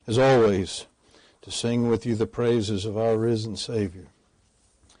as always, to sing with you the praises of our risen Savior.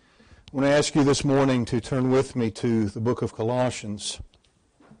 I want to ask you this morning to turn with me to the book of Colossians.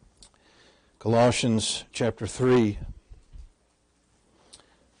 Colossians chapter 3.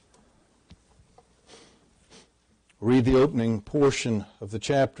 Read the opening portion of the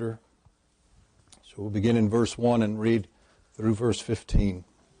chapter. So we'll begin in verse 1 and read through verse 15.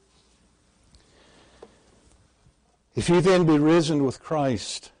 If ye then be risen with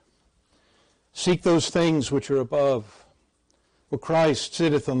Christ, seek those things which are above, where Christ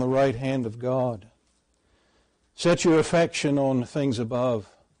sitteth on the right hand of God. Set your affection on things above,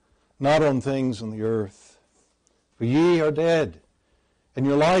 not on things on the earth. For ye are dead, and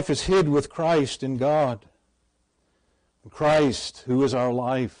your life is hid with Christ in God. When Christ, who is our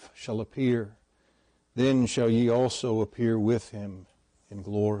life, shall appear, then shall ye also appear with him in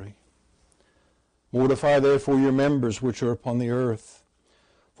glory. Mortify therefore your members which are upon the earth,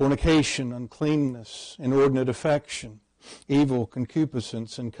 fornication, uncleanness, inordinate affection, evil,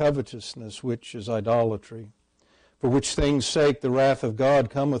 concupiscence, and covetousness, which is idolatry. For which things' sake the wrath of God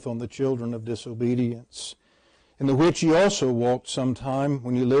cometh on the children of disobedience, in the which ye also walked sometime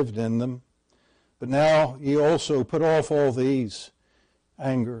when ye lived in them. But now ye also put off all these: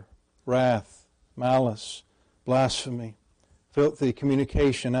 anger, wrath, malice, blasphemy, filthy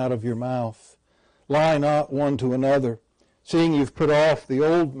communication out of your mouth. Lie not one to another, seeing you've put off the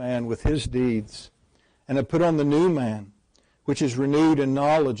old man with his deeds, and have put on the new man, which is renewed in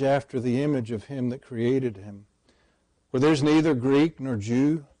knowledge after the image of him that created him. For there's neither Greek nor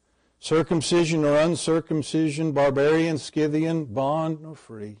Jew, circumcision nor uncircumcision, barbarian, Scythian, bond nor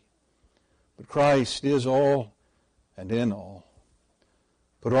free. But Christ is all and in all.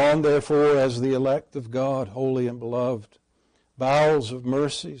 Put on, therefore, as the elect of God, holy and beloved, bowels of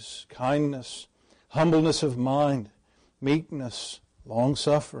mercies, kindness, humbleness of mind, meekness,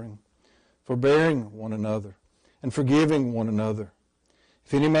 long-suffering, forbearing one another, and forgiving one another.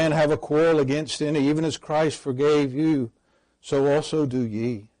 If any man have a quarrel against any, even as Christ forgave you, so also do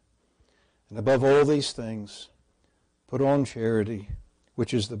ye. And above all these things, put on charity,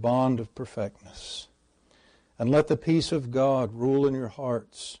 which is the bond of perfectness. And let the peace of God rule in your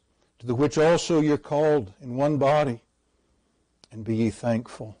hearts, to the which also you're called in one body, and be ye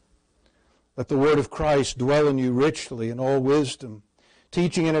thankful. Let the word of Christ dwell in you richly in all wisdom,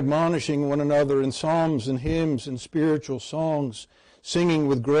 teaching and admonishing one another in psalms and hymns and spiritual songs, singing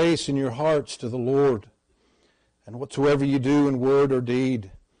with grace in your hearts to the Lord. And whatsoever you do in word or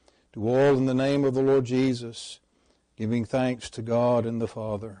deed, do all in the name of the Lord Jesus, giving thanks to God and the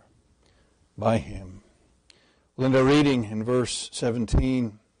Father by him. We'll end our reading in verse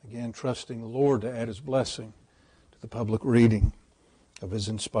 17, again trusting the Lord to add his blessing to the public reading of his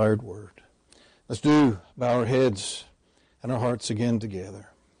inspired word. Let's bow our heads and our hearts again together.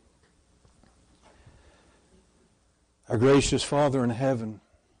 Our gracious Father in heaven,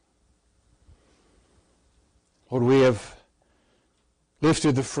 Lord, we have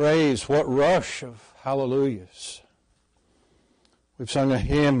lifted the phrase, what rush of hallelujahs. We've sung a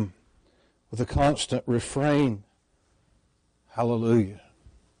hymn with a constant refrain, hallelujah.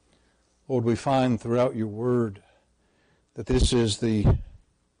 Lord, we find throughout your word that this is the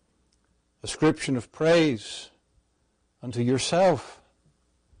ascription of praise unto yourself.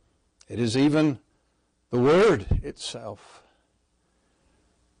 It is even the word itself.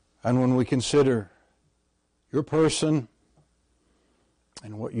 And when we consider your person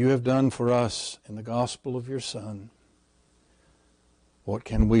and what you have done for us in the gospel of your Son, what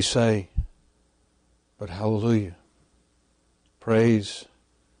can we say but hallelujah? Praise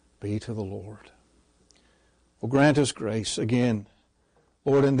be to the Lord. Well, grant us grace again,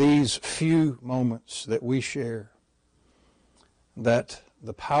 Lord, in these few moments that we share, that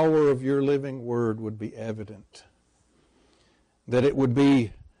the power of your living word would be evident, that it would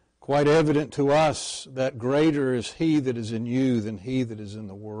be quite evident to us that greater is he that is in you than he that is in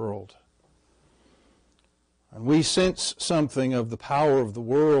the world. And we sense something of the power of the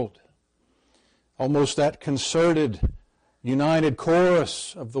world, almost that concerted, united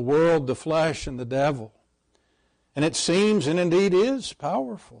chorus of the world, the flesh, and the devil. And it seems, and indeed is,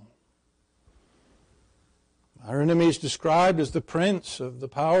 powerful. Our enemy is described as the prince of the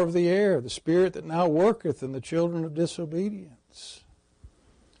power of the air, the spirit that now worketh in the children of disobedience.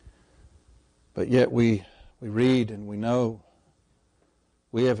 But yet we read and we know,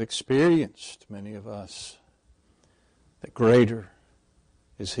 we have experienced, many of us, that greater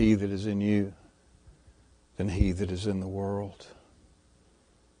is he that is in you than he that is in the world.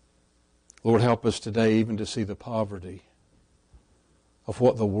 Lord, help us today even to see the poverty of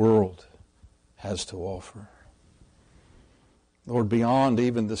what the world has to offer. Lord, beyond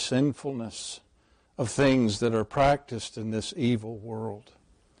even the sinfulness of things that are practiced in this evil world.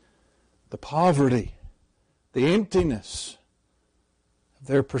 The poverty, the emptiness of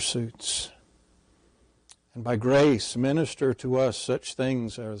their pursuits. And by grace, minister to us such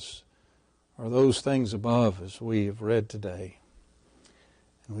things as are those things above, as we have read today.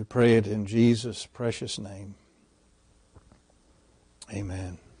 And we pray it in Jesus' precious name.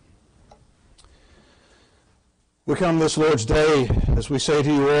 Amen. We come this Lord's Day, as we say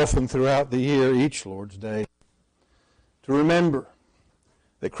to you often throughout the year, each Lord's Day, to remember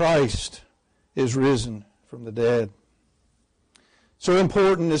that Christ is risen from the dead. So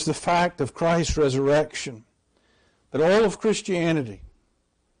important is the fact of Christ's resurrection that all of Christianity,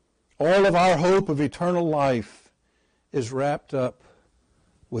 all of our hope of eternal life is wrapped up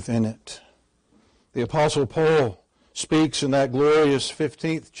within it. The Apostle Paul speaks in that glorious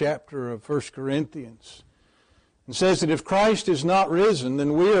 15th chapter of 1 Corinthians and says that if Christ is not risen,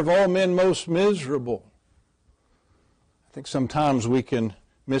 then we are of all men most miserable. I think sometimes we can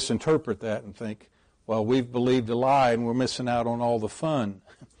misinterpret that and think, well, we've believed a lie and we're missing out on all the fun.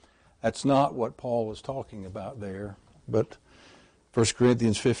 That's not what Paul is talking about there. But 1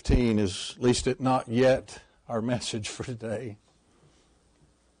 Corinthians 15 is, at least not yet, our message for today.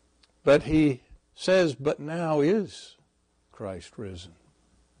 But he says, but now is Christ risen.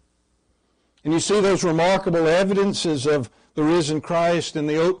 And you see those remarkable evidences of the risen Christ in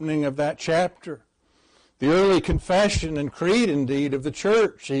the opening of that chapter. The early confession and creed, indeed, of the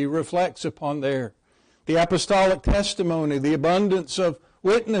church he reflects upon there. The apostolic testimony, the abundance of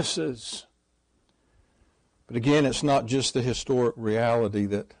witnesses. But again, it's not just the historic reality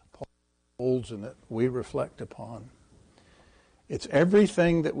that Paul holds and that we reflect upon. It's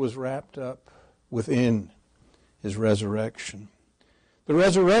everything that was wrapped up within his resurrection. The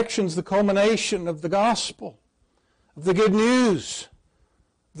resurrection's the culmination of the gospel, of the good news,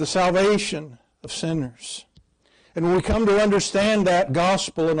 the salvation of sinners. And when we come to understand that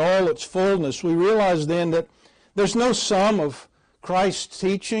gospel in all its fullness, we realize then that there's no sum of Christ's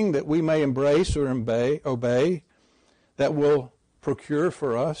teaching that we may embrace or obey that will procure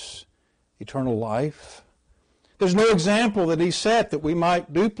for us eternal life. There's no example that he set that we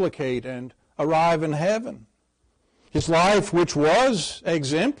might duplicate and arrive in heaven. His life, which was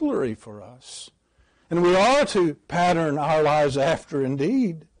exemplary for us, and we are to pattern our lives after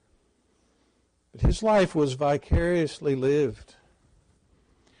indeed. But his life was vicariously lived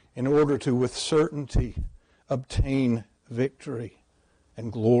in order to, with certainty, obtain victory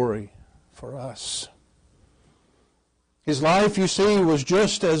and glory for us. His life, you see, was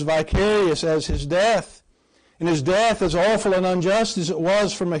just as vicarious as his death. And his death, as awful and unjust as it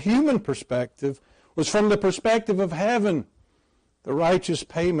was from a human perspective, was from the perspective of heaven, the righteous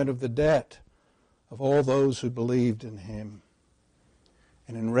payment of the debt of all those who believed in him.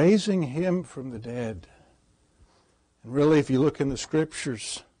 And in raising him from the dead, and really if you look in the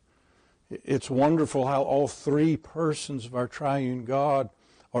Scriptures, it's wonderful how all three persons of our triune God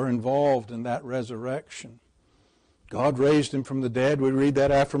are involved in that resurrection. God raised him from the dead. We read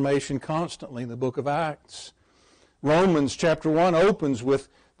that affirmation constantly in the book of Acts. Romans chapter 1 opens with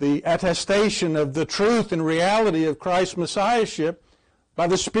the attestation of the truth and reality of Christ's Messiahship by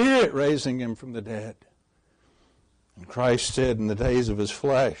the Spirit raising him from the dead. And Christ said in the days of his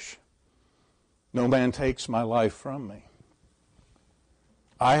flesh, "No man takes my life from me.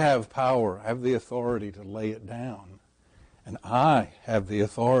 I have power, I have the authority to lay it down, and I have the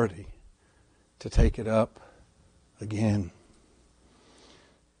authority to take it up again."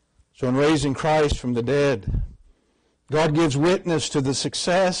 So in raising Christ from the dead, God gives witness to the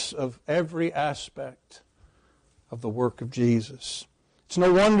success of every aspect of the work of Jesus. It's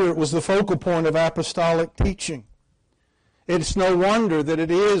no wonder it was the focal point of apostolic teaching. It's no wonder that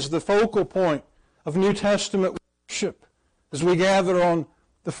it is the focal point of New Testament worship as we gather on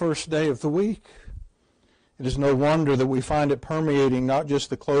the first day of the week. It is no wonder that we find it permeating not just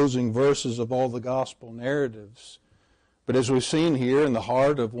the closing verses of all the gospel narratives, but as we've seen here in the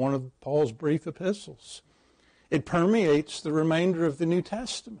heart of one of Paul's brief epistles. It permeates the remainder of the New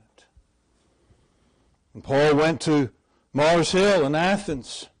Testament. And Paul went to Mars Hill in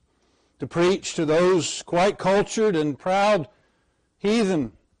Athens to preach to those quite cultured and proud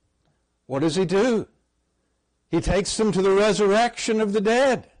heathen. What does he do? He takes them to the resurrection of the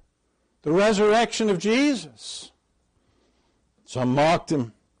dead, the resurrection of Jesus. Some mocked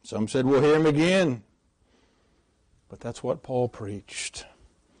him. Some said, "We'll hear him again." But that's what Paul preached.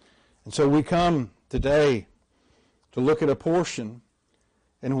 And so we come today to look at a portion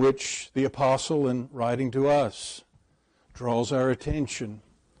in which the apostle, in writing to us, draws our attention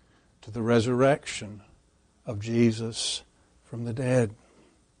to the resurrection of Jesus from the dead.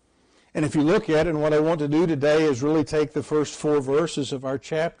 And if you look at it, and what I want to do today is really take the first 4 verses of our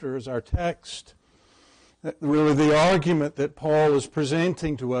chapter as our text. Really the argument that Paul is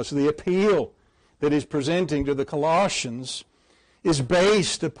presenting to us, the appeal that he's presenting to the Colossians, is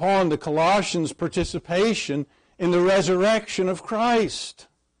based upon the Colossians' participation in the resurrection of Christ.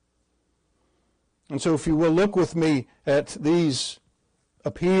 And so if you will look with me at these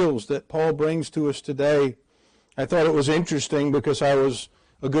appeals that Paul brings to us today, I thought it was interesting because I was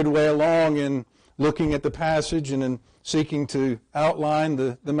a good way along in looking at the passage and in seeking to outline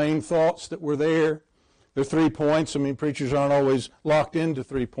the main thoughts that were there. There are 3 points. I mean, preachers aren't always locked into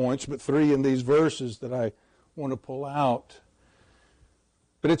 3 points, but 3 in these verses that I want to pull out.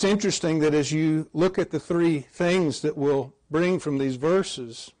 But it's interesting that as you look at the 3 things that we'll bring from these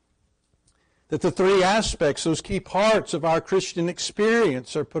verses, that the 3 aspects, those key parts of our Christian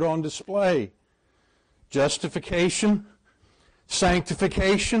experience, are put on display. Justification,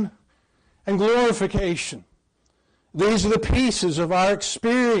 sanctification, and glorification. These are the pieces of our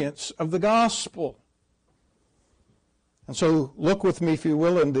experience of the gospel. And so look with me, if you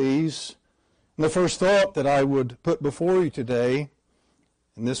will, in these. And the first thought that I would put before you today,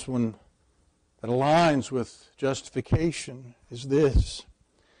 and this one that aligns with justification, is this.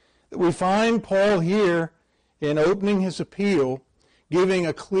 That we find Paul here, in opening his appeal, giving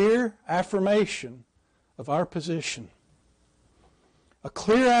a clear affirmation of our position. A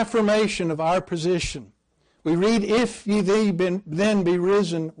clear affirmation of our position. We read, if ye then be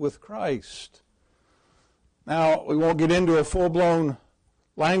risen with Christ. Now, we won't get into a full-blown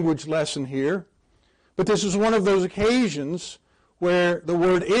language lesson here, but this is one of those occasions where the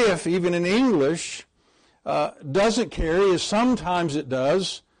word if, even in English, doesn't carry, as sometimes it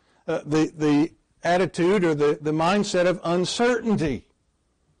does, the attitude or the mindset of uncertainty.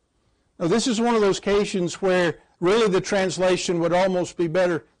 Now, this is one of those occasions where really the translation would almost be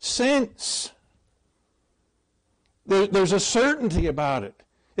better, since. There's a certainty about it.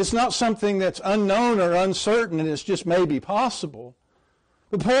 It's not something that's unknown or uncertain and it's just maybe possible.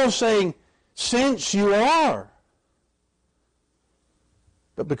 But Paul's saying, since you are.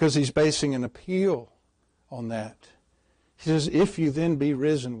 But because he's basing an appeal on that, he says, if you then be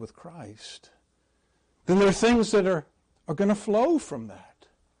risen with Christ, then there are things that are going to flow from that.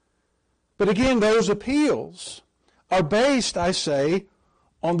 But again, those appeals are based, I say,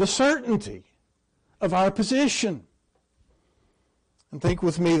 on the certainty of our position. And think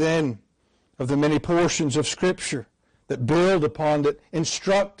with me then of the many portions of Scripture that build upon, that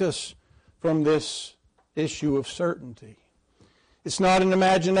instruct us from this issue of certainty. It's not an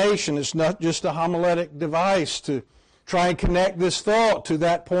imagination. It's not just a homiletic device to try and connect this thought to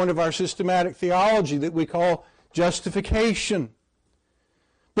that point of our systematic theology that we call justification.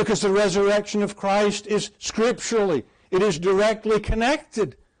 Because the resurrection of Christ is scripturally, it is directly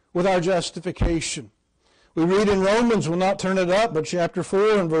connected with our justification. We read in Romans, we'll not turn it up, but chapter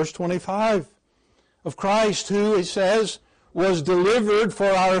 4 and verse 25, of Christ who, it says, was delivered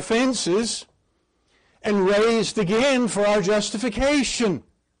for our offenses and raised again for our justification.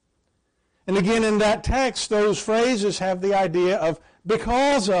 And again in that text, those phrases have the idea of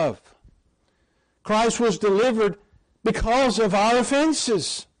because of. Christ was delivered because of our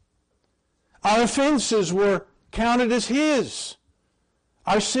offenses. Our offenses were counted as His.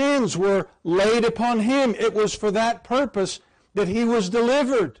 Our sins were laid upon Him. It was for that purpose that He was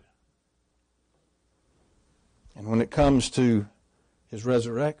delivered. And when it comes to His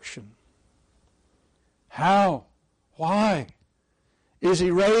resurrection, how, why is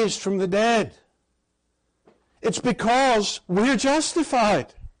He raised from the dead? It's because we're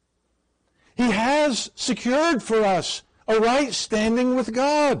justified. He has secured for us a right standing with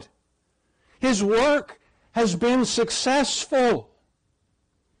God. His work has been successful.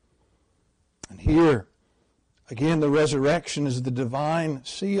 And here, again, the resurrection is the divine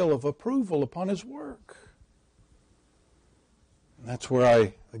seal of approval upon His work. And that's where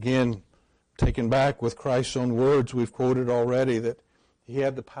I, again, taken back with Christ's own words we've quoted already, that He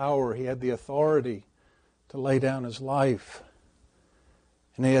had the power, He had the authority to lay down His life.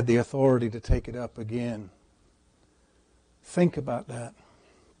 And He had the authority to take it up again. Think about that.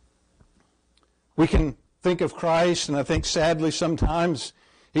 We can think of Christ, and I think sadly sometimes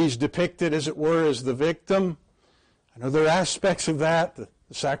He's depicted, as it were, as the victim. I know there are aspects of that, the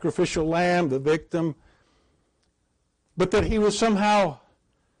sacrificial lamb, the victim. But that He was somehow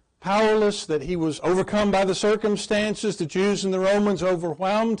powerless, that He was overcome by the circumstances, the Jews and the Romans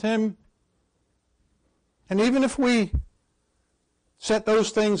overwhelmed Him. And even if we set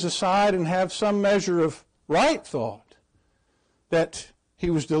those things aside and have some measure of right thought, that He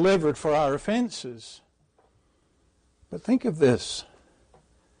was delivered for our offenses, But think of this.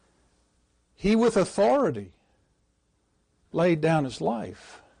 He with authority laid down his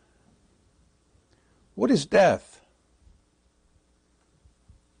life. What is death?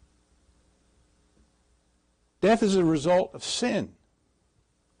 Death is a result of sin.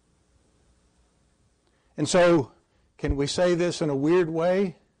 And so, can we say this in a weird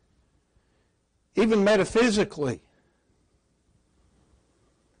way? Even metaphysically,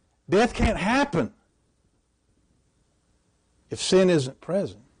 death can't happen if sin isn't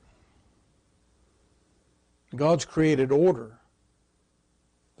present. God's created order.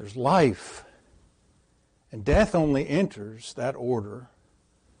 There's life. And death only enters that order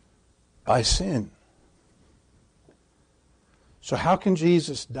by sin. So how can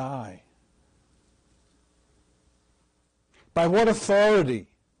Jesus die? By what authority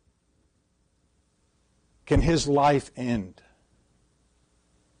can his life end?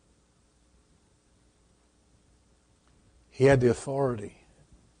 He had the authority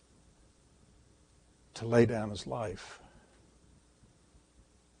to lay down his life.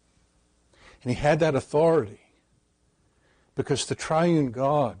 And he had that authority because the triune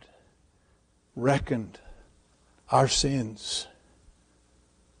God reckoned our sins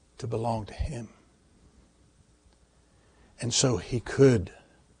to belong to him. And so he could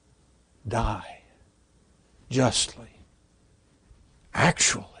die justly,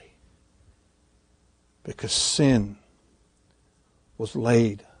 actually, because sin was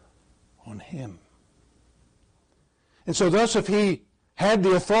laid on him. And so thus, if he had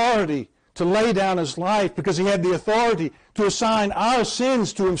the authority to lay down his life because he had the authority to assign our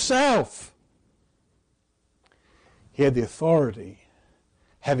sins to himself, he had the authority,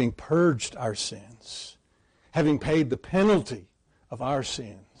 having purged our sins, having paid the penalty of our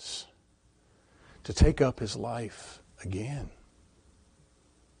sins, to take up his life again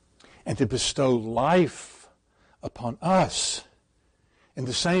and to bestow life upon us in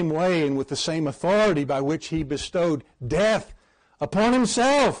the same way and with the same authority by which he bestowed death upon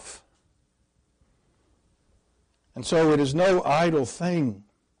himself. And so it is no idle thing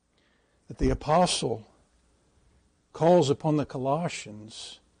that the apostle calls upon the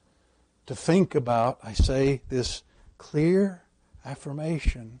Colossians to think about, I say, this clear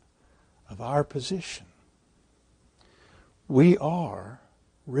affirmation of our position. We are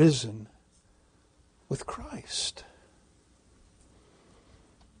risen with Christ.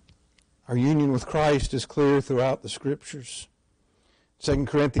 Our union with Christ is clear throughout the Scriptures. 2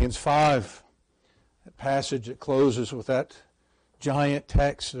 Corinthians 5, that passage that closes with that giant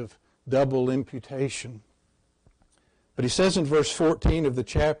text of double imputation. But he says in verse 14 of the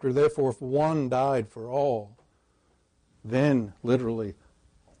chapter, therefore if one died for all, then literally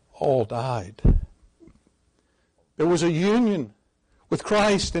all died. There was a union with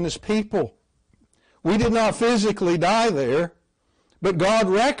Christ and his people. We did not physically die there, but God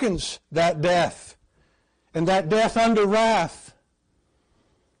reckons that death, and that death under wrath.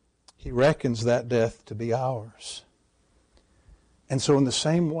 He reckons that death to be ours. And so in the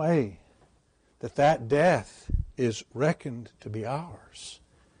same way that death is reckoned to be ours,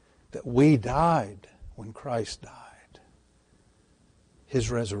 that we died when Christ died, his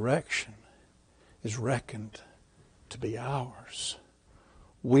resurrection is reckoned to be ours.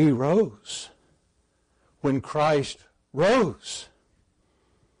 We rose when Christ rose.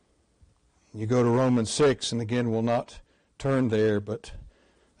 You go to Romans 6, and again we'll not turn there, but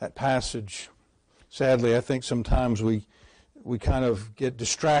that passage, sadly, I think sometimes we kind of get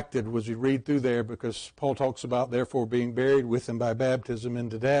distracted as we read through there because Paul talks about therefore being buried with him by baptism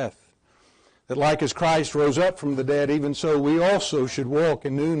into death. That like as Christ rose up from the dead, even so we also should walk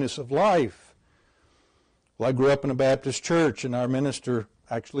in newness of life. Well, I grew up in a Baptist church, and our minister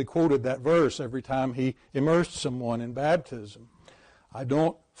actually quoted that verse every time he immersed someone in baptism. I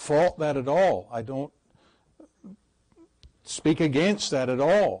don't fault that at all. I don't speak against that at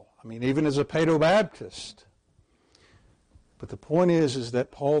all. I mean, even as a Paedo-Baptist. But the point is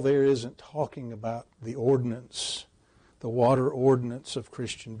that Paul there isn't talking about the ordinance, the water ordinance of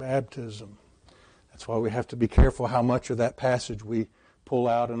Christian baptism. That's why we have to be careful how much of that passage we pull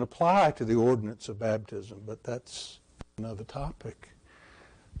out and apply to the ordinance of baptism. But that's another topic.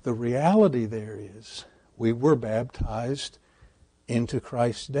 The reality there is we were baptized into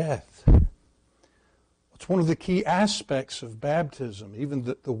Christ's death. It's one of the key aspects of baptism,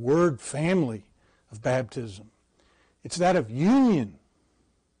 even the word family of baptism. It's that of union.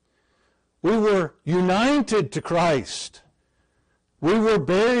 We were united to Christ. We were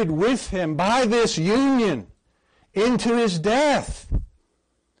buried with him by this union into his death.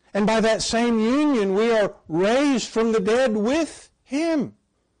 And by that same union, we are raised from the dead with him.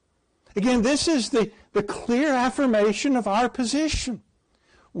 Again, this is the the clear affirmation of our position.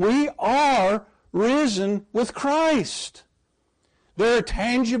 We are risen with Christ. There are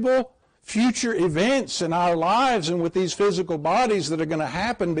tangible future events in our lives and with these physical bodies that are going to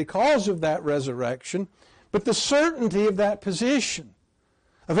happen because of that resurrection. But the certainty of that position,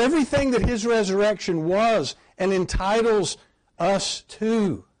 of everything that His resurrection was and entitles us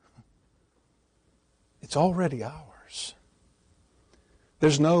to, it's already ours.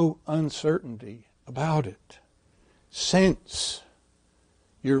 There's no uncertainty about it. Since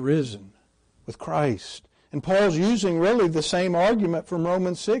you're risen with Christ. And Paul's using really the same argument from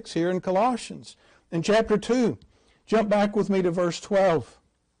Romans 6 here in Colossians. In chapter 2, jump back with me to verse 12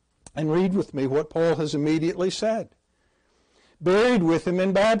 and read with me what Paul has immediately said. Buried with Him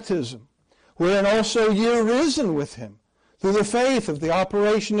in baptism, wherein also ye are risen with Him, through the faith of the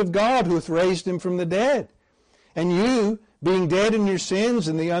operation of God who hath raised Him from the dead. And you, being dead in your sins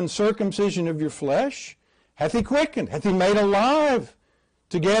and the uncircumcision of your flesh, hath He quickened, hath He made alive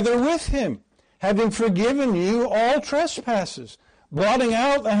together with Him, having forgiven you all trespasses, blotting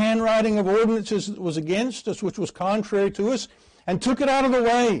out the handwriting of ordinances that was against us, which was contrary to us, and took it out of the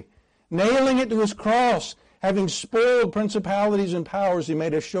way, nailing it to His cross, having spoiled principalities and powers, He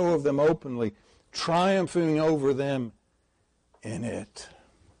made a show of them openly, triumphing over them in it.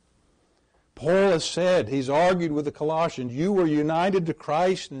 Paul has said, he's argued with the Colossians, you were united to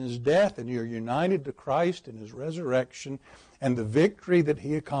Christ in His death, and you're united to Christ in His resurrection, and the victory that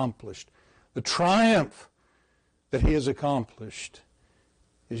He accomplished, the triumph that He has accomplished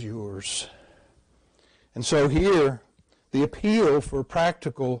is yours. And so here, the appeal for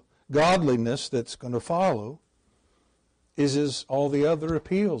practical godliness that's going to follow is as all the other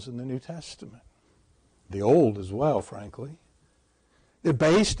appeals in the New Testament. The Old as well, frankly. They're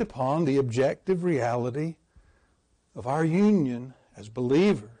based upon the objective reality of our union as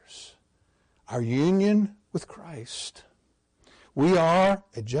believers, our union with Christ. We are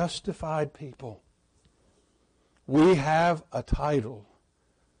a justified people. We have a title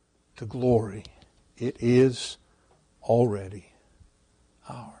to glory. It is already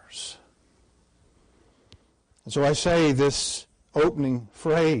ours. And so I say this opening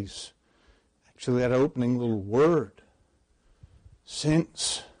phrase, actually that opening little word,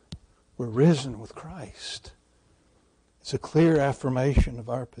 since we're risen with Christ. It's a clear affirmation of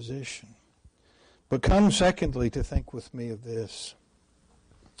our position. But come secondly to think with me of this,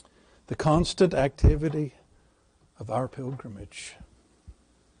 the constant activity of our pilgrimage.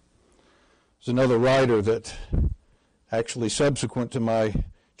 There's another writer that actually subsequent to my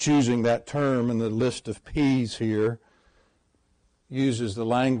choosing that term in the list of P's here uses the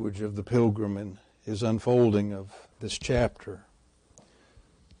language of the pilgrim in his unfolding of this chapter.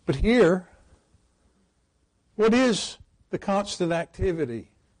 But here, what is the constant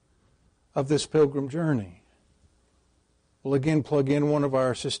activity of this pilgrim journey? We'll again plug in one of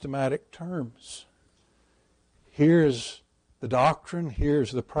our systematic terms. Here's the doctrine,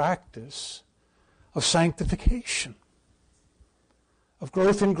 here's the practice of sanctification, of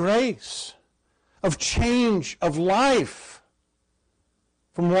growth in grace, of change of life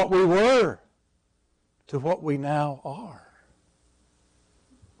from what we were to what we now are.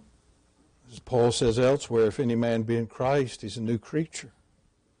 As Paul says elsewhere, if any man be in Christ, he's a new creature.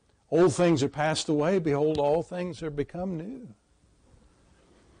 Old things are passed away, behold, all things are become new.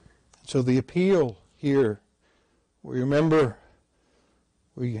 So the appeal here, we remember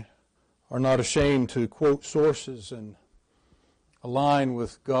we are not ashamed to quote sources and align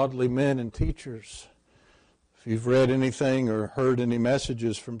with godly men and teachers. If you've read anything or heard any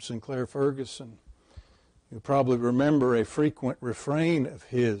messages from Sinclair Ferguson, you probably remember a frequent refrain of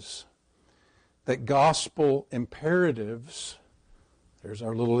his, that gospel imperatives, there's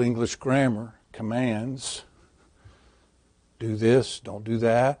our little English grammar, commands, do this, don't do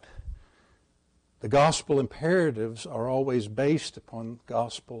that. The gospel imperatives are always based upon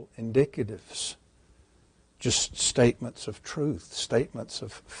gospel indicatives, just statements of truth, statements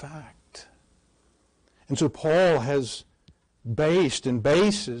of fact. And so Paul has based and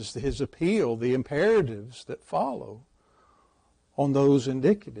bases his appeal, the imperatives that follow, on those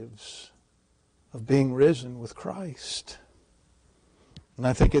indicatives of being risen with Christ. And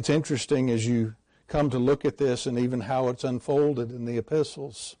I think it's interesting as you come to look at this and even how it's unfolded in the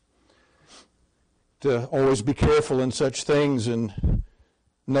epistles, to always be careful in such things and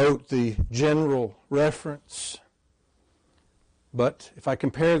note the general reference. But if I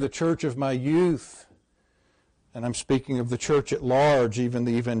compare the church of my youth, and I'm speaking of the church at large, even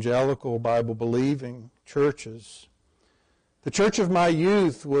the evangelical Bible-believing churches, the church of my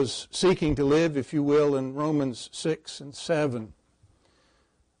youth was seeking to live, if you will, in Romans 6 and 7.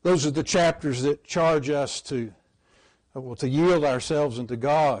 Those are the chapters that charge us to yield ourselves unto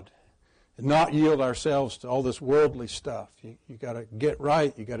God and not yield ourselves to all this worldly stuff. You got to get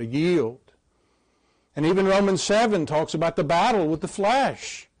right. You got to yield. And even Romans 7 talks about the battle with the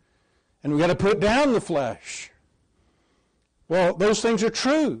flesh. And we got to put down the flesh. Well, those things are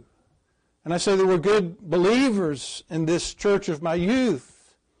true. And I say there were good believers in this church of my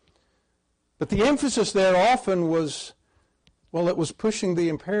youth. But the emphasis there often was, it was pushing the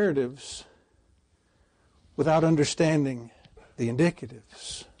imperatives without understanding the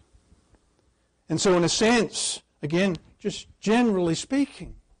indicatives. And so in a sense, again, just generally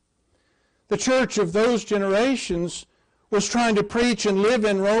speaking, the church of those generations was trying to preach and live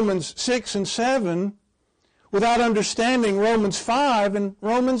in Romans 6 and 7 without understanding Romans 5 and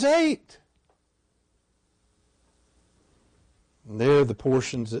Romans 8. And they're the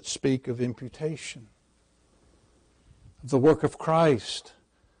portions that speak of imputation, of the work of Christ,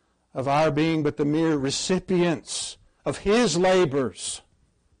 of our being but the mere recipients of His labors.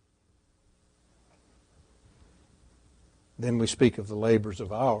 Then we speak of the labors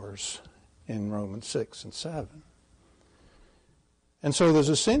of ours in Romans 6 and 7. And so there's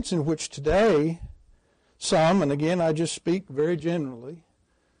a sense in which today some, and again I just speak very generally,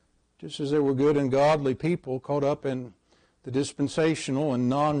 just as there were good and godly people caught up in the dispensational and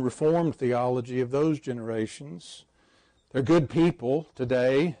non-reformed theology of those generations, they're good people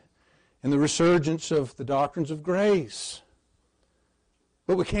today in the resurgence of the doctrines of grace.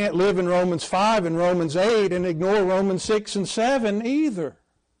 But we can't live in Romans 5 and Romans 8 and ignore Romans 6 and 7 either.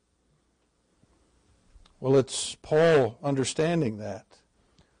 Well, it's Paul understanding that.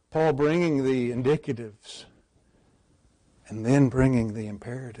 Paul bringing the indicatives and then bringing the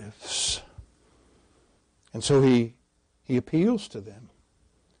imperatives. And so he appeals to them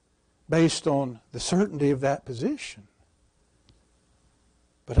based on the certainty of that position.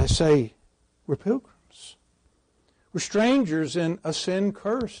 But I say, we're pilgrims. We're strangers in a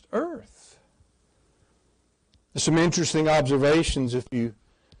sin-cursed earth. There's some interesting observations if you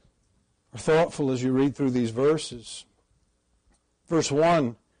are thoughtful as you read through these verses. Verse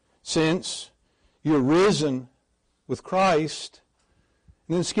 1, since you're risen with Christ,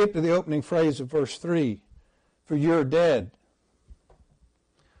 and then skip to the opening phrase of verse 3, for you're dead.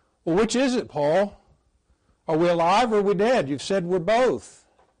 Well, which is it, Paul? Are we alive or are we dead? You've said we're both.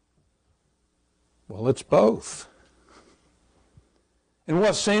 Well, it's both. In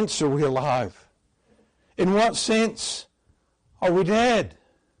what sense are we alive? In what sense are we dead?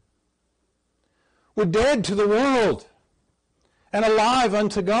 We're dead to the world and alive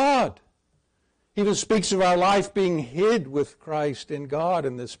unto God. He even speaks of our life being hid with Christ in God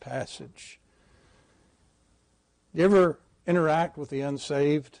in this passage. You ever interact with the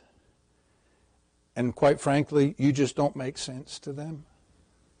unsaved and quite frankly, you just don't make sense to them?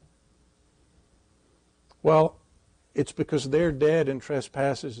 Well, it's because they're dead in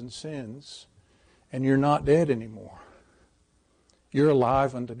trespasses and sins, and you're not dead anymore. You're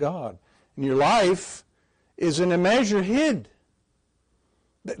alive unto God. And your life is in a measure hid.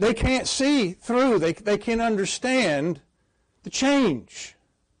 They can't see through. They can't understand the change.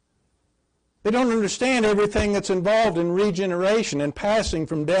 They don't understand everything that's involved in regeneration and passing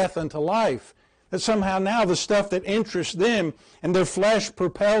from death unto life. That somehow now the stuff that interests them and their flesh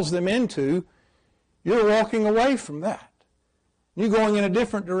propels them into, you're walking away from that. You're going in a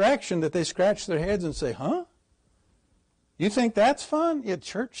different direction that they scratch their heads and say, huh? You think that's fun? Yeah,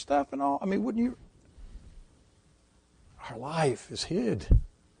 church stuff and all? I mean, wouldn't you? Our life is hid.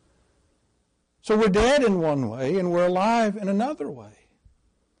 So we're dead in one way and we're alive in another way.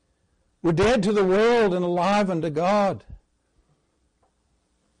 We're dead to the world and alive unto God.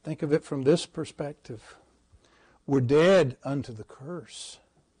 Think of it from this perspective. We're dead unto the curse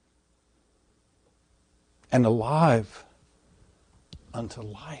and alive unto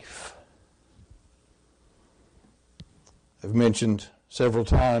life. I've mentioned several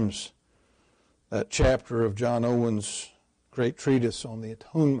times that chapter of John Owen's great treatise on the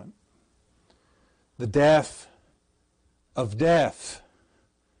atonement. The death of death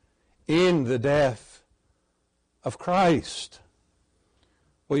in the death of Christ.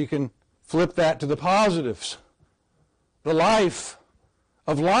 Well, you can flip that to the positives. The life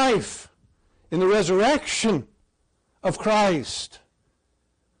of life in the resurrection of Christ.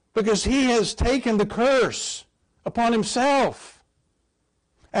 Because He has taken the curse upon Himself.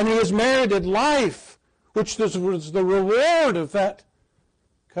 And He has merited life, which was the reward of that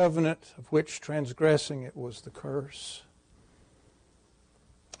covenant of which transgressing it was the curse.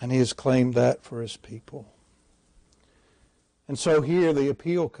 And He has claimed that for His people. And so here the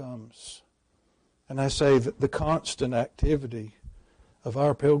appeal comes. And I say that the constant activity of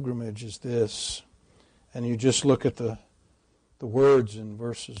our pilgrimage is this. And you just look at the words in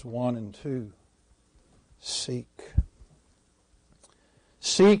verses 1 and 2. Seek.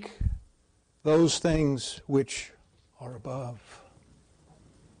 Seek those things which are above.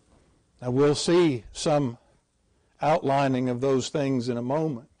 Now we'll see some outlining of those things in a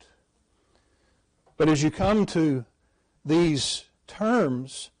moment. But as you come to these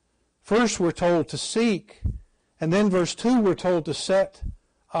terms, first we're told to seek, and then verse 2 we're told to set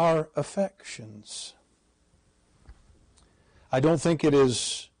our affections. I don't think it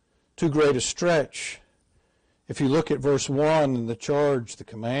is too great a stretch if you look at verse 1 and the charge, the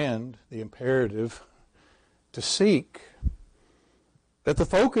command, the imperative to seek, that the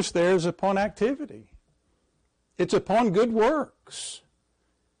focus there is upon activity. It's upon good works.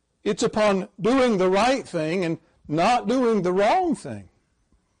 It's upon doing the right thing and not doing the wrong thing.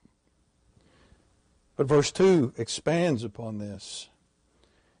 But verse 2 expands upon this.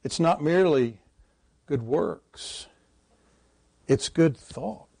 It's not merely good works. It's good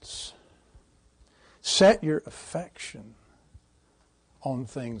thoughts. Set your affection on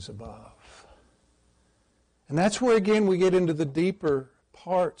things above. And that's where, again, we get into the deeper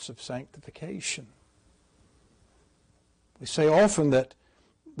parts of sanctification. We say often that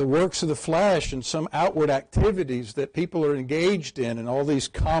the works of the flesh and some outward activities that people are engaged in and all these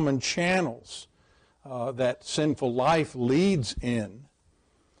common channels that sinful life leads in,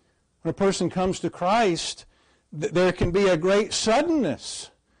 when a person comes to Christ, there can be a great suddenness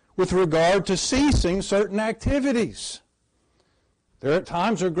with regard to ceasing certain activities. There at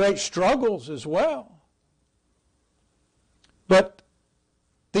times are great struggles as well. But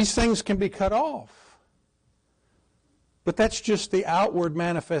these things can be cut off. But that's just the outward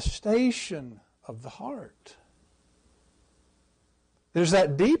manifestation of the heart. There's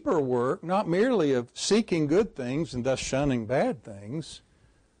that deeper work, not merely of seeking good things and thus shunning bad things,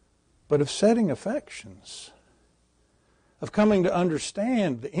 but of setting affections, of coming to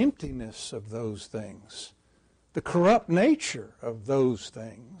understand the emptiness of those things, the corrupt nature of those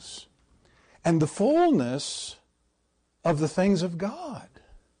things, and the fullness of the things of God,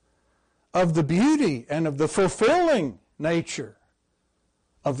 of the beauty and of the fulfilling nature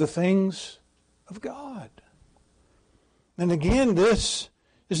of the things of God. And again, this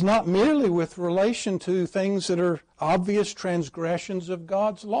is not merely with relation to things that are obvious transgressions of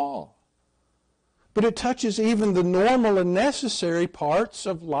God's law, but it touches even the normal and necessary parts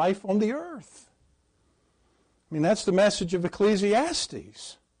of life on the earth. I mean, that's the message of Ecclesiastes.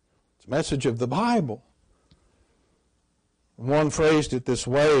 It's the message of the Bible. One phrased it this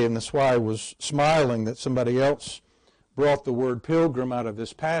way, and that's why I was smiling that somebody else brought the word pilgrim out of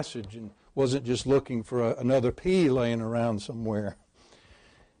this passage and wasn't just looking for another P laying around somewhere.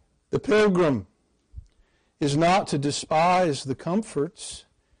 The pilgrim is not to despise the comforts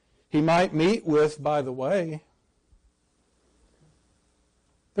he might meet with by the way.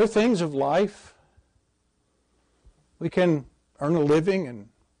 There are things of life. We can earn a living and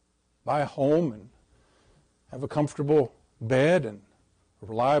buy a home and have a comfortable bed and a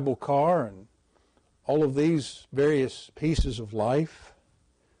reliable car and all of these various pieces of life.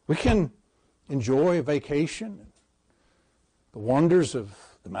 We can enjoy a vacation, the wonders of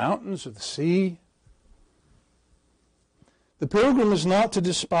the mountains, of the sea. The pilgrim is not to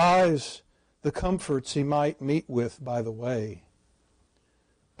despise the comforts he might meet with by the way,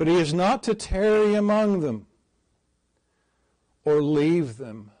 but he is not to tarry among them or leave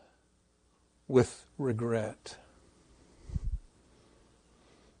them with regret.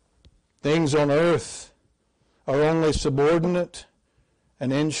 Things on earth are only subordinate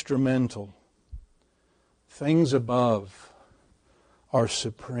and instrumental. Things above are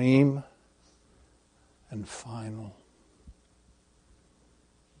supreme and final.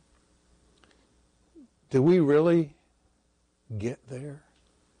 Do we really get there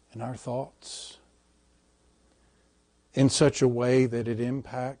in our thoughts in such a way that it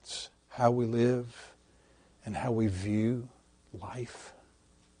impacts how we live and how we view life?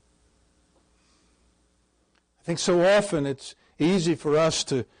 I think so often it's easy for us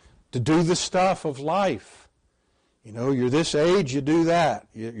to do the stuff of life. You know, you're this age, you do that.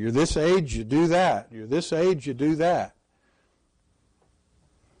 You're this age, you do that. You're this age, you do that.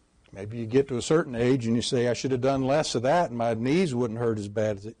 Maybe you get to a certain age and you say, I should have done less of that and my knees wouldn't hurt as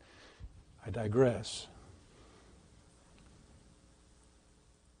bad as it. I digress.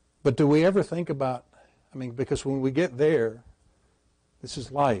 But do we ever think about, because when we get there, this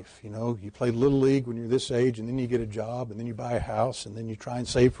is life, you know. You play Little League when you're this age, and then you get a job, and then you buy a house, and then you try and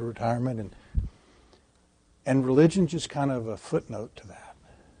save for retirement. And religion's just kind of a footnote to that.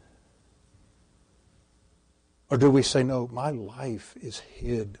 Or do we say, no, my life is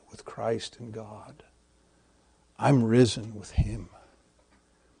hid with Christ in God. I'm risen with Him.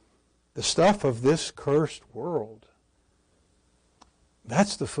 The stuff of this cursed world,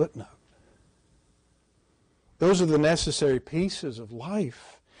 that's the footnote. Those are the necessary pieces of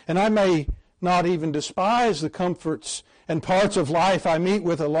life. And I may not even despise the comforts and parts of life I meet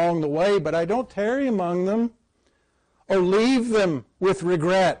with along the way, but I don't tarry among them or leave them with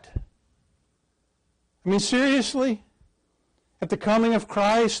regret. I mean, seriously? At the coming of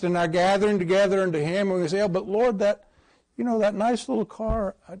Christ and our gathering together unto Him, we're going to say, oh, but Lord, that nice little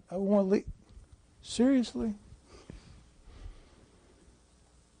car, I want to leave. Seriously?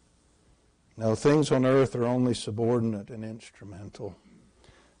 No, things on earth are only subordinate and instrumental.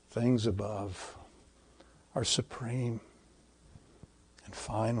 Things above are supreme and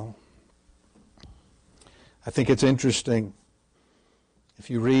final. I think it's interesting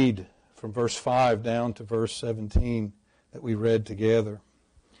if you read from verse 5 down to verse 17 that we read together.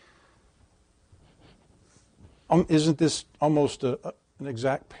 Isn't this almost an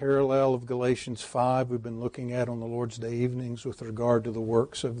exact parallel of Galatians 5 we've been looking at on the Lord's Day evenings with regard to the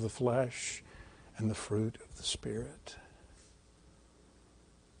works of the flesh and the fruit of the Spirit?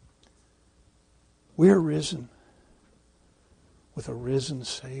 We are risen with a risen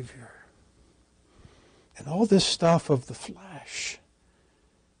Savior. And all this stuff of the flesh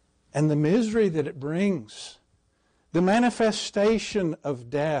and the misery that it brings, the manifestation of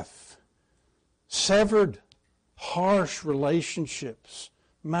death, severed, harsh relationships,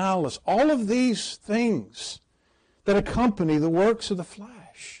 malice, all of these things that accompany the works of the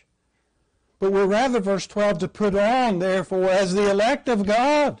flesh. But we're rather, verse 12, to put on, therefore, as the elect of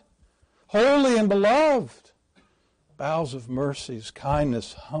God, holy and beloved, bowels of mercies,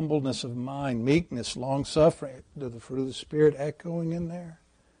 kindness, humbleness of mind, meekness, long-suffering, to the fruit of the Spirit echoing in there.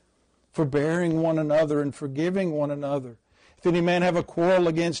 Forbearing one another and forgiving one another. If any man have a quarrel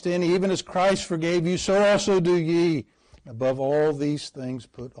against any, even as Christ forgave you, so also do ye. Above all these things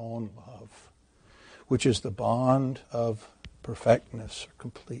put on love, which is the bond of perfectness or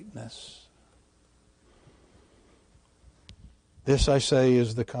completeness. This, I say,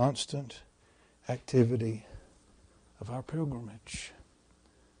 is the constant activity of our pilgrimage.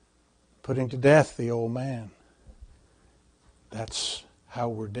 Putting to death the old man. That's how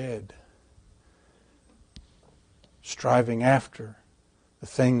we're dead. Striving after the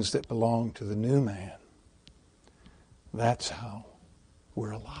things that belong to the new man. That's how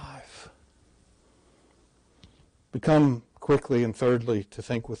we're alive. Become quickly and thirdly to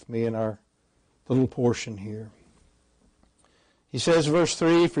think with me in our little portion here. He says, verse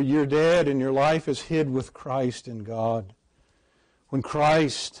 3, for you're dead and your life is hid with Christ in God. When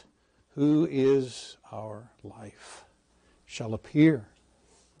Christ, who is our life, shall appear,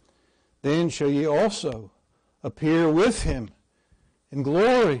 then shall ye also appear with Him in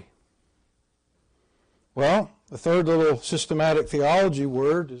glory. Well, the third little systematic theology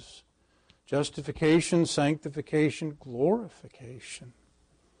word is justification, sanctification, glorification.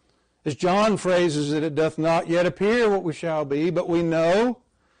 As John phrases it, it doth not yet appear what we shall be, but we know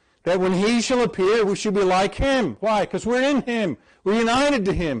that when He shall appear, we shall be like Him. Why? Because we're in Him. We're united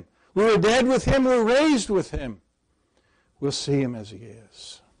to Him. We were dead with Him. We're raised with Him. We'll see Him as He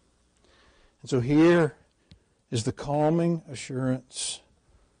is. And so here is the calming assurance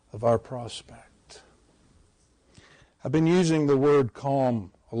of our prospect. I've been using the word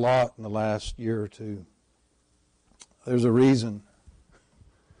calm a lot in the last year or two. There's a reason.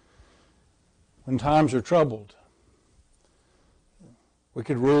 When times are troubled,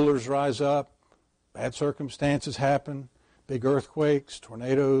 wicked rulers rise up, bad circumstances happen, big earthquakes,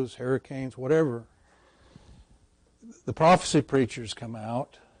 tornadoes, hurricanes, whatever. The prophecy preachers come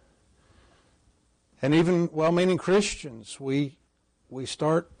out, and even well-meaning Christians, we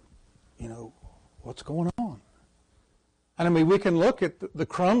start, what's going on? And I mean, we can look at the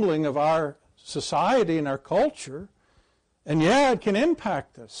crumbling of our society and our culture, and yeah, it can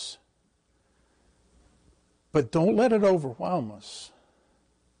impact us. But don't let it overwhelm us.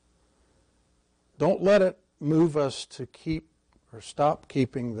 Don't let it move us to keep or stop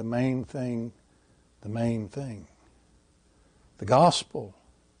keeping the main thing the main thing. The gospel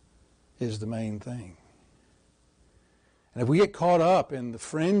is the main thing. And if we get caught up in the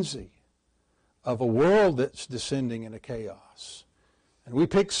frenzy of a world that's descending into chaos, and we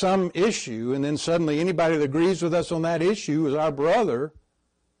pick some issue, and then suddenly anybody that agrees with us on that issue is our brother,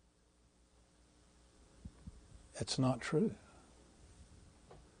 it's not true.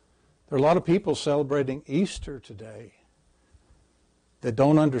 There are a lot of people celebrating Easter today that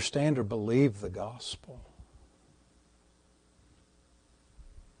don't understand or believe the gospel.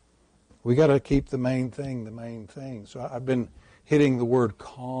 We got to keep the main thing the main thing. So I've been hitting the word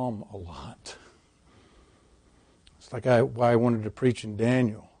calm a lot. It's like why I wanted to preach in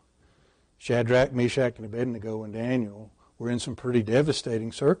Daniel. Shadrach, Meshach, and Abednego and Daniel were in some pretty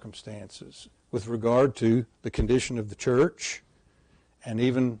devastating circumstances with regard to the condition of the church and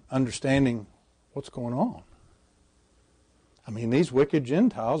even understanding what's going on. I mean, these wicked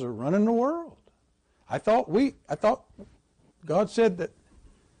Gentiles are running the world. I thought God said that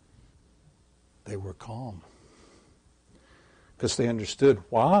they were calm because they understood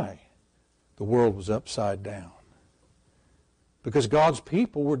why the world was upside down. Because God's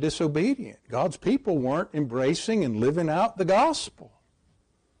people were disobedient. God's people weren't embracing and living out the gospel.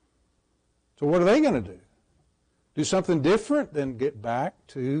 So what are they going to do? Do something different than get back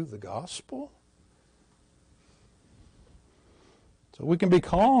to the gospel? So we can be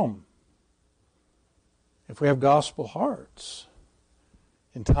calm if we have gospel hearts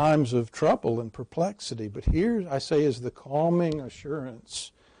in times of trouble and perplexity. But here, I say, is the calming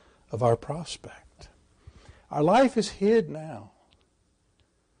assurance of our prospect. Our life is hid now.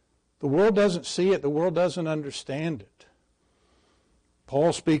 The world doesn't see it. The world doesn't understand it.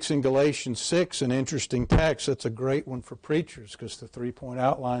 Paul speaks in Galatians 6, an interesting text. That's a great one for preachers because the three-point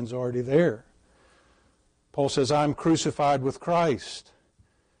outline's already there. Paul says, I'm crucified with Christ.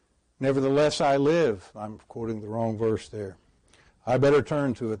 Nevertheless I live. I'm quoting the wrong verse there. I better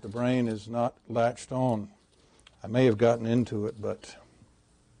turn to it. The brain is not latched on. I may have gotten into it, but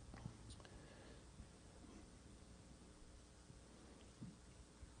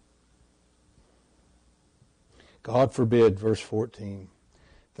God forbid, verse 14,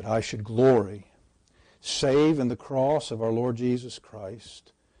 that I should glory, save in the cross of our Lord Jesus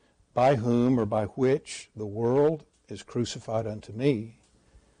Christ, by whom or by which the world is crucified unto me,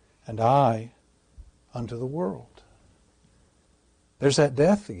 and I unto the world. There's that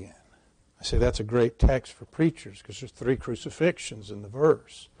death again. I say that's a great text for preachers because there's 3 crucifixions in the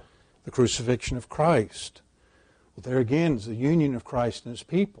verse. The crucifixion of Christ. Well, there again is the union of Christ and His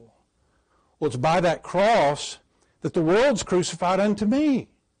people. Well, it's by that cross that the world's crucified unto me.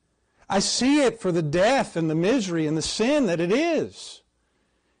 I see it for the death and the misery and the sin that it is.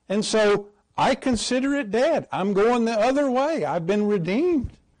 And so I consider it dead. I'm going the other way. I've been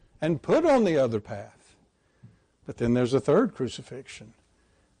redeemed and put on the other path. But then there's a third crucifixion.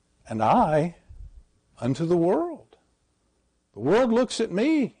 And I unto the world. The world looks at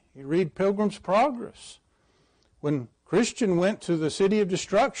me. You read Pilgrim's Progress. When Christian went to the city of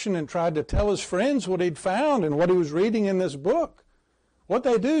destruction and tried to tell his friends what he'd found and what he was reading in this book, what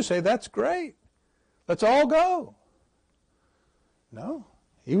they do say, that's great. Let's all go. No.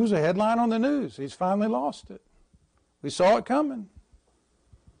 He was a headline on the news. He's finally lost it. We saw it coming.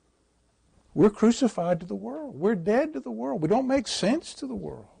 We're crucified to the world. We're dead to the world. We don't make sense to the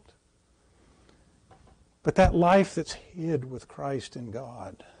world. But that life that's hid with Christ in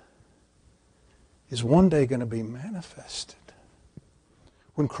God is one day going to be manifested.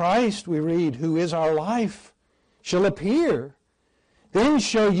 When Christ, we read, who is our life, shall appear, then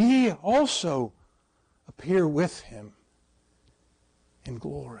shall ye also appear with Him in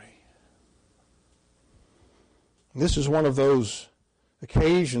glory. And this is one of those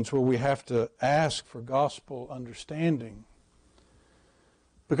occasions where we have to ask for gospel understanding.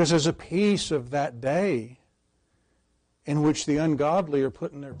 Because there's a piece of that day in which the ungodly are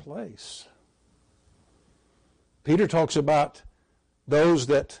put in their place. Peter talks about those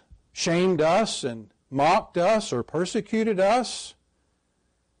that shamed us and mocked us or persecuted us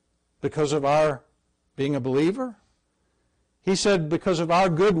because of our being a believer. He said, because of our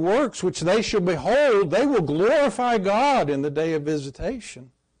good works, which they shall behold, they will glorify God in the day of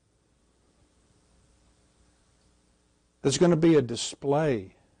visitation. There's going to be a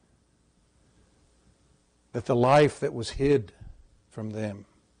display that the life that was hid from them,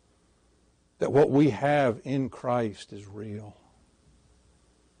 that what we have in Christ is real.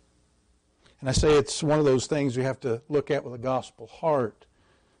 And I say it's one of those things we have to look at with a gospel heart,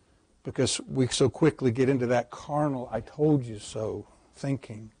 because we so quickly get into that carnal, I told you so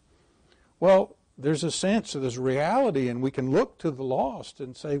thinking. Well, there's a sense of this reality, and we can look to the lost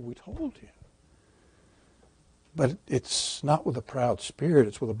and say, we told you. But it's not with a proud spirit,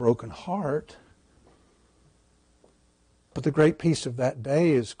 it's with a broken heart. But the great piece of that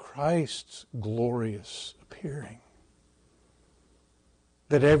day is Christ's glorious appearing.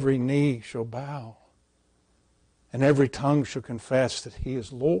 That every knee shall bow, and every tongue shall confess that He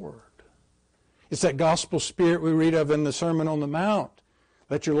is Lord. It's that gospel spirit we read of in the Sermon on the Mount.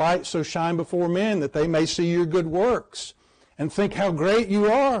 Let your light so shine before men that they may see your good works and think how great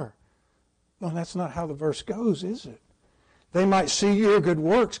you are. No, that's not how the verse goes, is it? They might see your good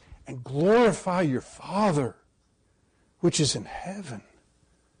works and glorify your Father which is in heaven.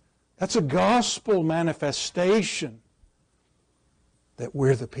 That's a gospel manifestation that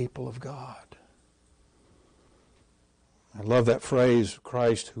we're the people of God. I love that phrase,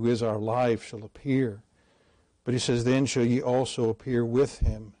 Christ who is our life shall appear. But he says, then shall ye also appear with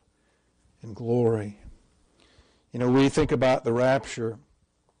him in glory. You know, we think about the rapture,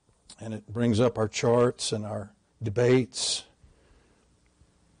 and it brings up our charts and our debates.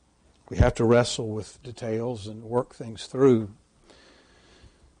 We have to wrestle with details and work things through.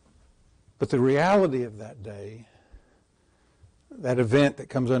 But the reality of that day, that event that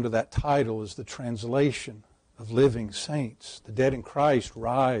comes under that title, is the translation of living saints. The dead in Christ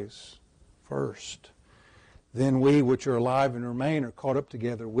rise first. Then we which are alive and remain are caught up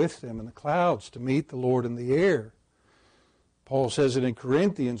together with them in the clouds to meet the Lord in the air. Paul says it in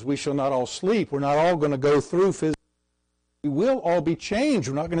Corinthians, we shall not all sleep. We're not all going to go through physically. We will all be changed.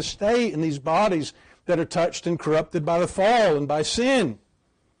 We're not going to stay in these bodies that are touched and corrupted by the fall and by sin.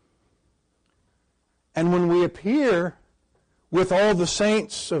 And when we appear with all the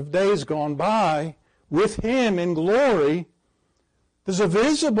saints of days gone by, with him in glory, there's a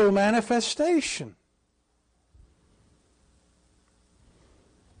visible manifestation.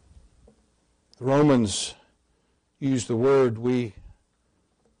 The Romans use the word we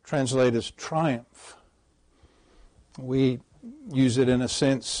translate as triumph. We use it in a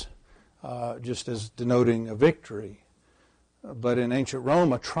sense just as denoting a victory. But in ancient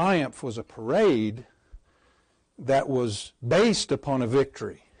Rome, a triumph was a parade that was based upon a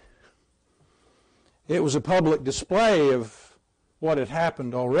victory. It was a public display of what had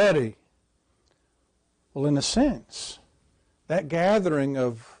happened already. Well, in a sense, that gathering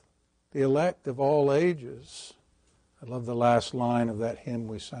of the elect of all ages, I love the last line of that hymn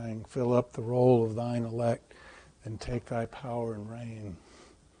we sang, fill up the roll of thine elect, and take thy power and reign.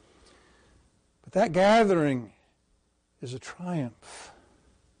 But that gathering is a triumph.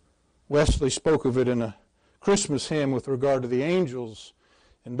 Wesley spoke of it in a Christmas hymn with regard to the angels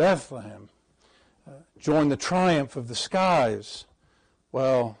in Bethlehem. Join the triumph of the skies.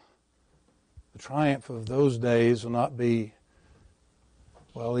 Well, the triumph of those days will not be,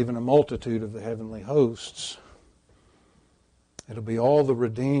 well, even a multitude of the heavenly hosts. It'll be all the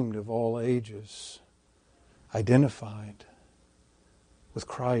redeemed of all ages, identified with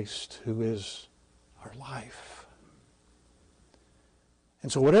Christ, who is our life.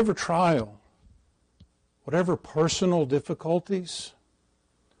 And so whatever trial, whatever personal difficulties,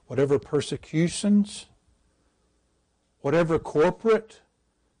 whatever persecutions, whatever corporate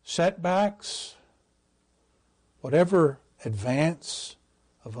setbacks, whatever advance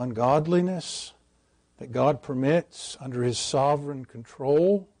of ungodliness that God permits under his sovereign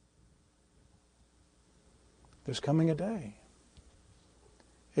control, there's coming a day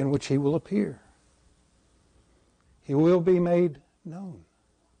in which he will appear. He will be made known.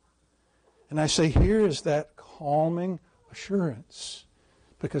 And I say, here is that calming assurance,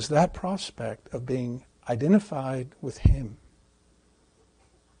 because that prospect of being identified with him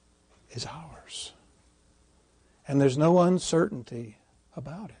is ours. And there's no uncertainty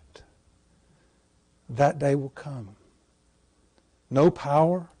about it. That day will come. No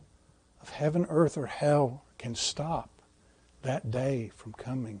power of heaven, earth, or hell can stop that day from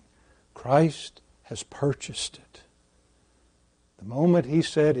coming. Christ has purchased it. The moment he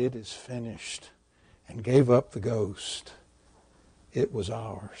said, it is finished, and gave up the ghost, it was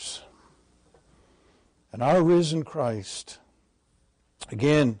ours. And our risen Christ,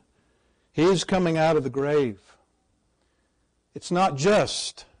 again, his coming out of the grave, it's not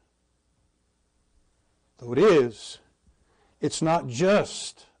just, though it is, it's not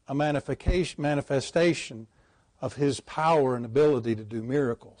just a manifestation of his power and ability to do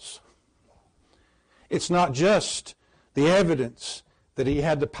miracles. It's not just the evidence that he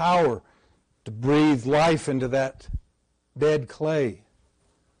had the power to breathe life into that dead clay.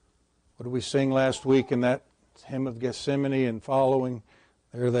 What did we sing last week in that hymn of Gethsemane and following?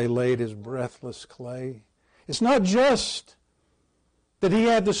 There they laid his breathless clay. It's not just that he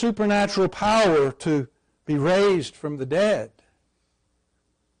had the supernatural power to be raised from the dead.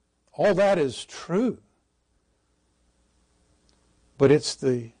 All that is true. But it's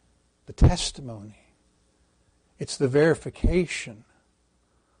the testimony. It's the verification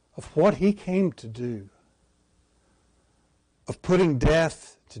of what he came to do, of putting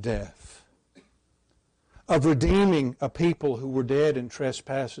death to death, of redeeming a people who were dead in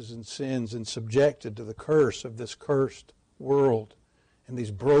trespasses and sins and subjected to the curse of this cursed world and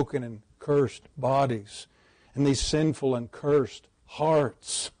these broken and cursed bodies and these sinful and cursed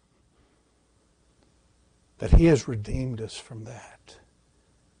hearts, that he has redeemed us from that.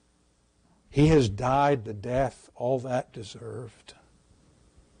 He has died the death all that deserved.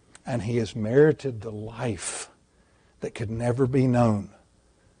 And He has merited the life that could never be known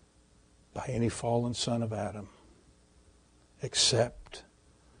by any fallen son of Adam, except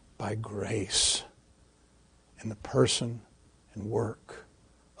by grace in the person and work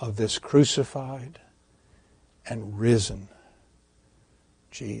of this crucified and risen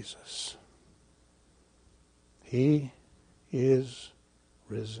Jesus. He is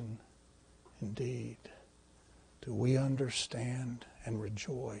risen indeed. Do we understand and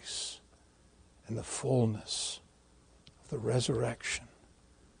rejoice in the fullness of the resurrection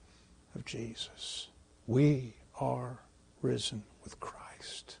of Jesus? We are risen with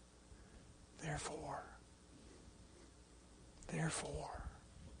Christ. Therefore,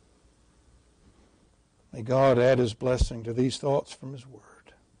 may God add His blessing to these thoughts from His Word.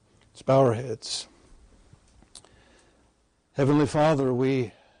 Let's bow our heads. Heavenly Father,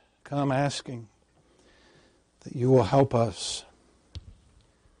 we come asking that You will help us.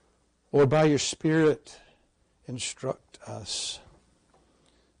 Lord, by Your Spirit, instruct us.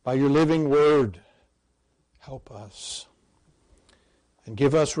 By Your living Word, help us. And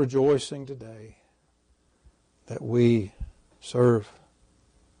give us rejoicing today that we serve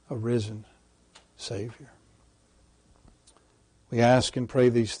a risen Savior. We ask and pray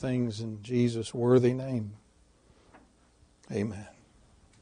these things in Jesus' worthy name. Amen.